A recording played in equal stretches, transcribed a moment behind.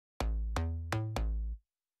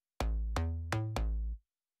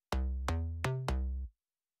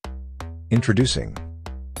Introducing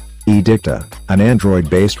E-dikta, an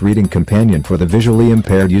Android-based reading companion for the visually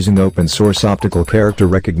impaired using open-source optical character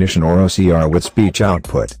recognition or OCR with speech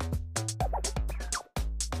output.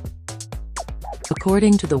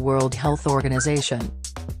 According to the World Health Organization,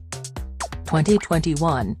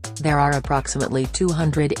 2021, there are approximately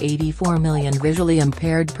 284 million visually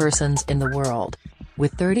impaired persons in the world,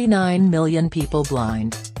 with 39 million people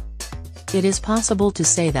blind. It is possible to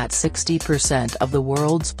say that 60% of the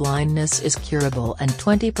world's blindness is curable and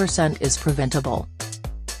 20% is preventable.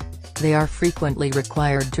 They are frequently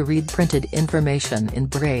required to read printed information in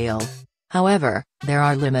braille. However, there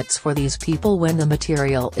are limits for these people when the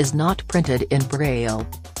material is not printed in braille.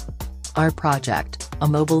 Our project, a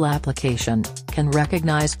mobile application, can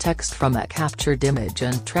recognize text from a captured image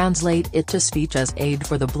and translate it to speech as aid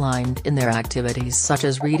for the blind in their activities such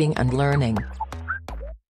as reading and learning.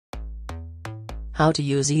 How to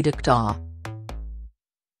use E-dikta.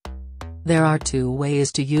 There are two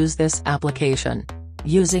ways to use this application: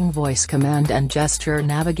 using voice command and gesture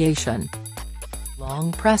navigation.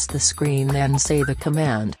 Long press the screen, then say the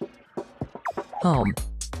command. Home.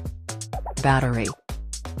 Battery.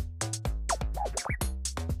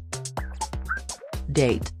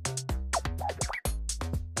 Date.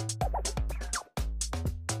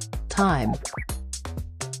 Time.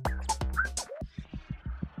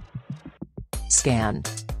 Scan.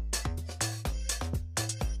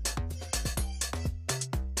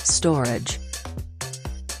 Storage.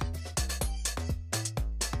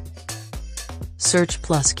 Search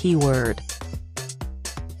plus keyword.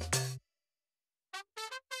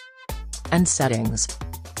 And settings.